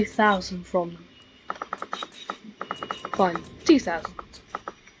 5,000 from them. Fine, 2,000.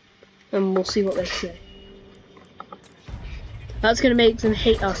 And we'll see what they say. That's going to make them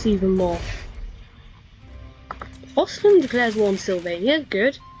hate us even more. Ostland declares war on Sylvania,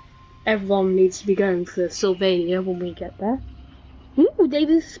 good. Everyone needs to be going for Sylvania when we get there. Ooh,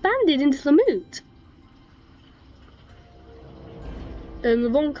 they've expanded into the moot. And the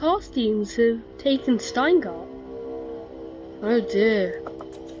von Carsteins have taken Steingart. Oh dear.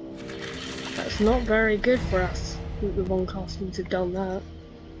 That's not very good for us that the von Carsteins have done that.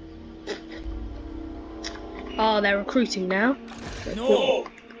 They're recruiting now. No!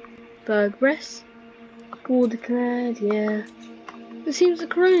 Berg-Breth. War declared, yeah. It seems the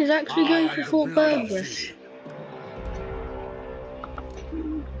Corone is actually going for Fort Berg-Breth.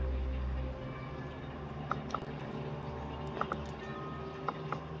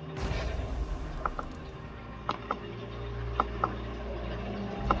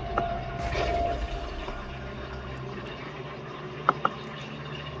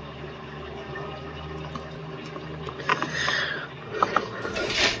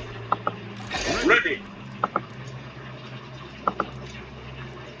 Ready!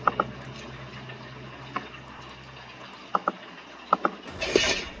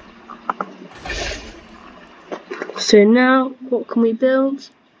 So now, what can we build?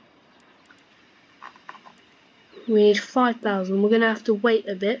 We need 5,000. We're going to have to wait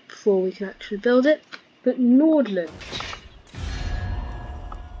a bit before we can actually build it. But Nordland.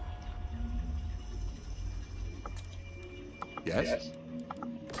 Yes?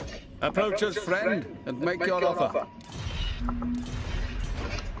 Approach us, friend, and make your offer.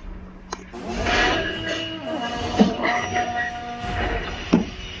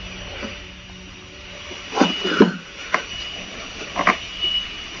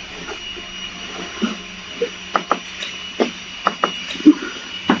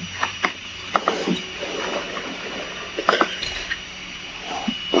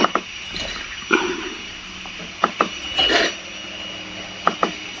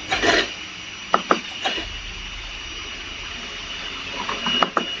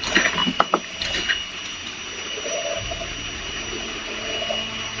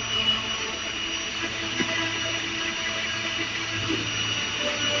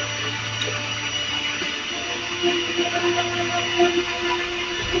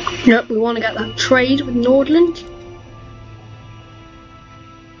 Yep, we want to get that trade with Nordland.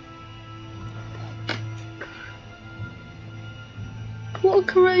 What are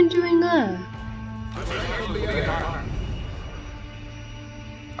Corone doing there?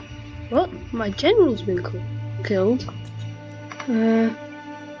 What? My general's been killed.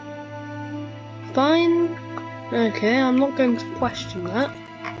 Fine. Okay, I'm not going to question that.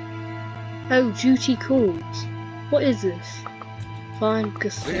 Oh, duty calls. What is this? Fine,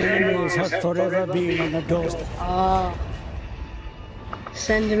 the enemies have forever been on the doorstep. Ah.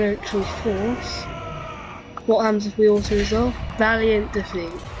 Send a military force. What happens if we also resolve? Valiant defeat.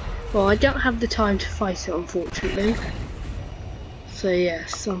 Well, I don't have the time to fight it, unfortunately. So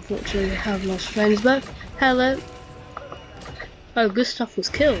yes, unfortunately I have lost friends back. Hello. Oh, Gustav was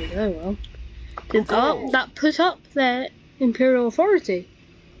killed. Oh well. That put up their imperial authority.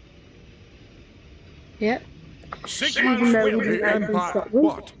 Yep. Even though we didn't have them Scotland.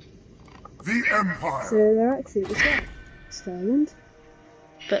 What? The Empire. So they're actually Scotland.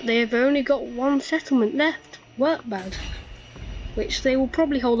 But they've only got one settlement left, Workbad, which they will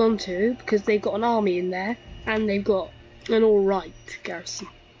probably hold on to because they've got an army in there and they've got an alright garrison.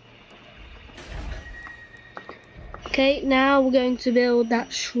 Okay, now we're going to build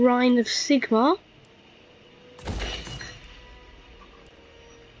that Shrine of Sigmar.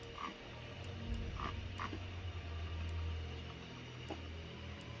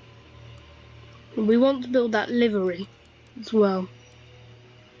 And we want to build that livery as well.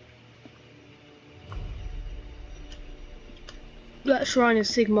 That Shrine of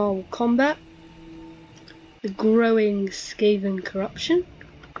Sigmar will combat the growing Skaven corruption.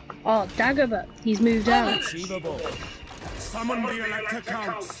 Oh, Dagobah, he's moved out. Summon the Elector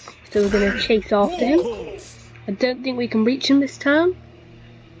Counts. So we're going to chase after him. I don't think we can reach him this turn.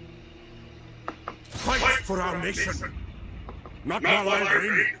 Fight for our nation. Not while I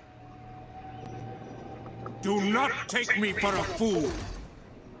reign. Do not take me for a fool.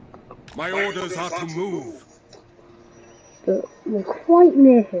 My orders are to move. But we're quite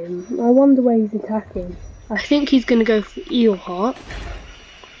near him. I wonder where he's attacking. I think he's going to go for Eelheart.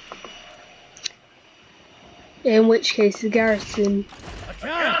 In which case the garrison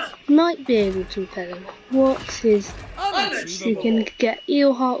might be able to repel him. What's his... So you can get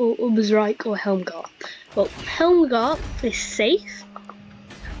Eelheart or Ubersreich or Helmgart. Well, Helmgart is safe,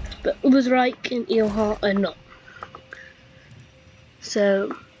 but Ubersreich and Eelheart are not.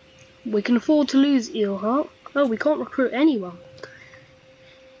 So we can afford to lose Eelheart. Oh, we can't recruit anyone.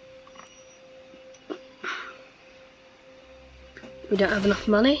 We don't have enough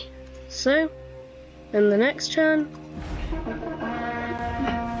money. So, in the next turn,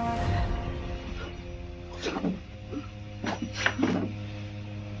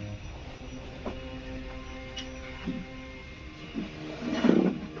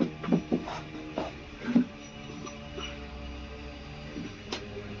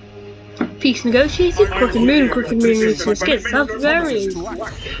 peace negotiated. Crooked Moon needs to escape. That's very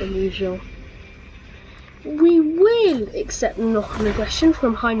unusual. We will accept knock on aggression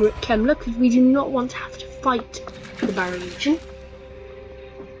from Heinrich Kemmler because we do not want to have to fight the Barrow region.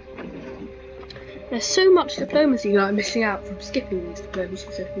 There's so much diplomacy that I'm missing out from skipping these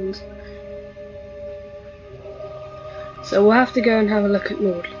diplomacy sessions. So we'll have to go and have a look at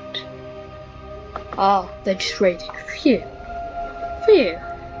Nordland. Ah, they're just raiding. Phew. Phew.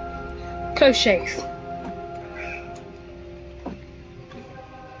 Close shave.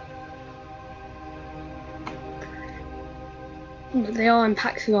 But they are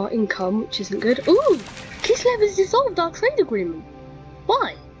impacting our income, which isn't good. Ooh! Kislev has dissolved our trade agreement.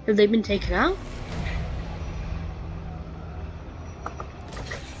 Why? Have they been taken out?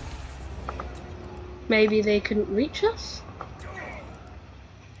 Maybe they couldn't reach us?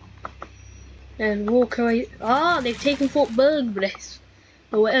 And walk away. Ah, they've taken Fort Bergbrest,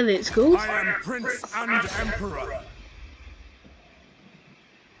 or whatever it's called. I am Prince and Emperor.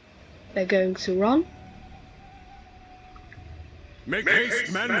 They're going to run. Make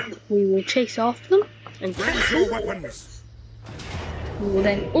haste, men. We will chase after them and Raise your weapons. we will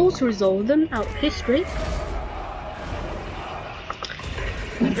then also resolve them out of history.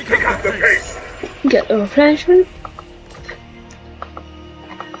 Pick up the pace. Get the replenishment.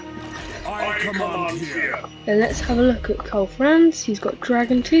 I command here. Then let's have a look at Karl Franz. He's got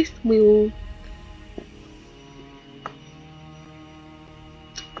Dragon Tooth. We will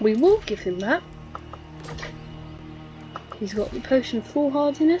give him that. He's got the potion of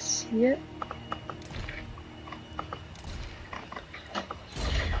foolhardiness. Yep.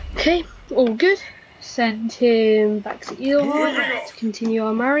 Okay, all good. Send him back to Eelheart to continue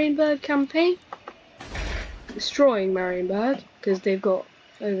our Marienburg campaign. destroying Marienburg, because they've got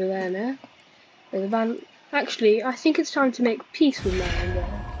over there now. Actually, I think it's time to make peace with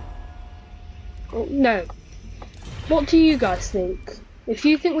Marienburg. Oh, no. What do you guys think? If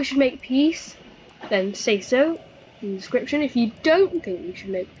you think we should make peace, then say so in the description. If you don't think we should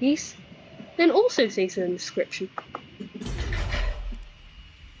make peace, then also say so in the description.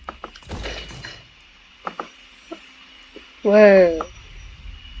 Whoa.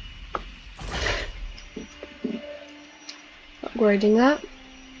 Upgrading that.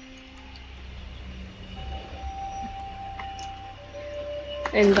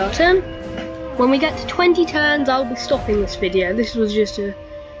 End our turn. When we get to 20 turns, I'll be stopping this video. This was just a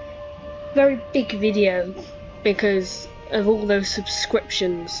very big video because of all those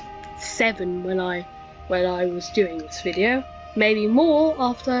subscriptions. 7 when I was doing this video. Maybe more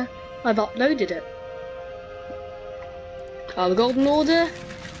after I've uploaded it. The Golden Order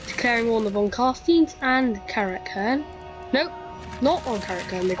declaring war on the von Carsteins and Karak-Khan. Nope, not on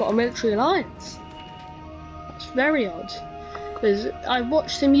Karak-Khan. They've got a military alliance. That's very odd. Because I've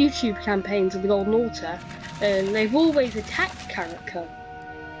watched some YouTube campaigns of the Golden Order, and they've always attacked Karak-Khan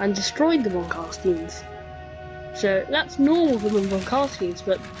and destroyed the von Carsteins. So that's normal for the von Carsteins,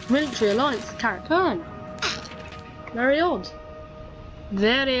 but military alliance with Karak-Khan. Very odd.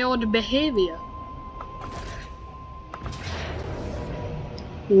 Very odd behaviour.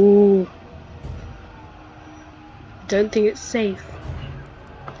 Ooh. Don't think it's safe.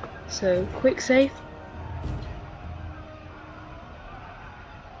 So, quick save.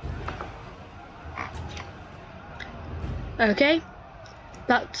 Okay,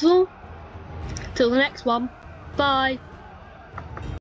 that's all. Till the next one. Bye.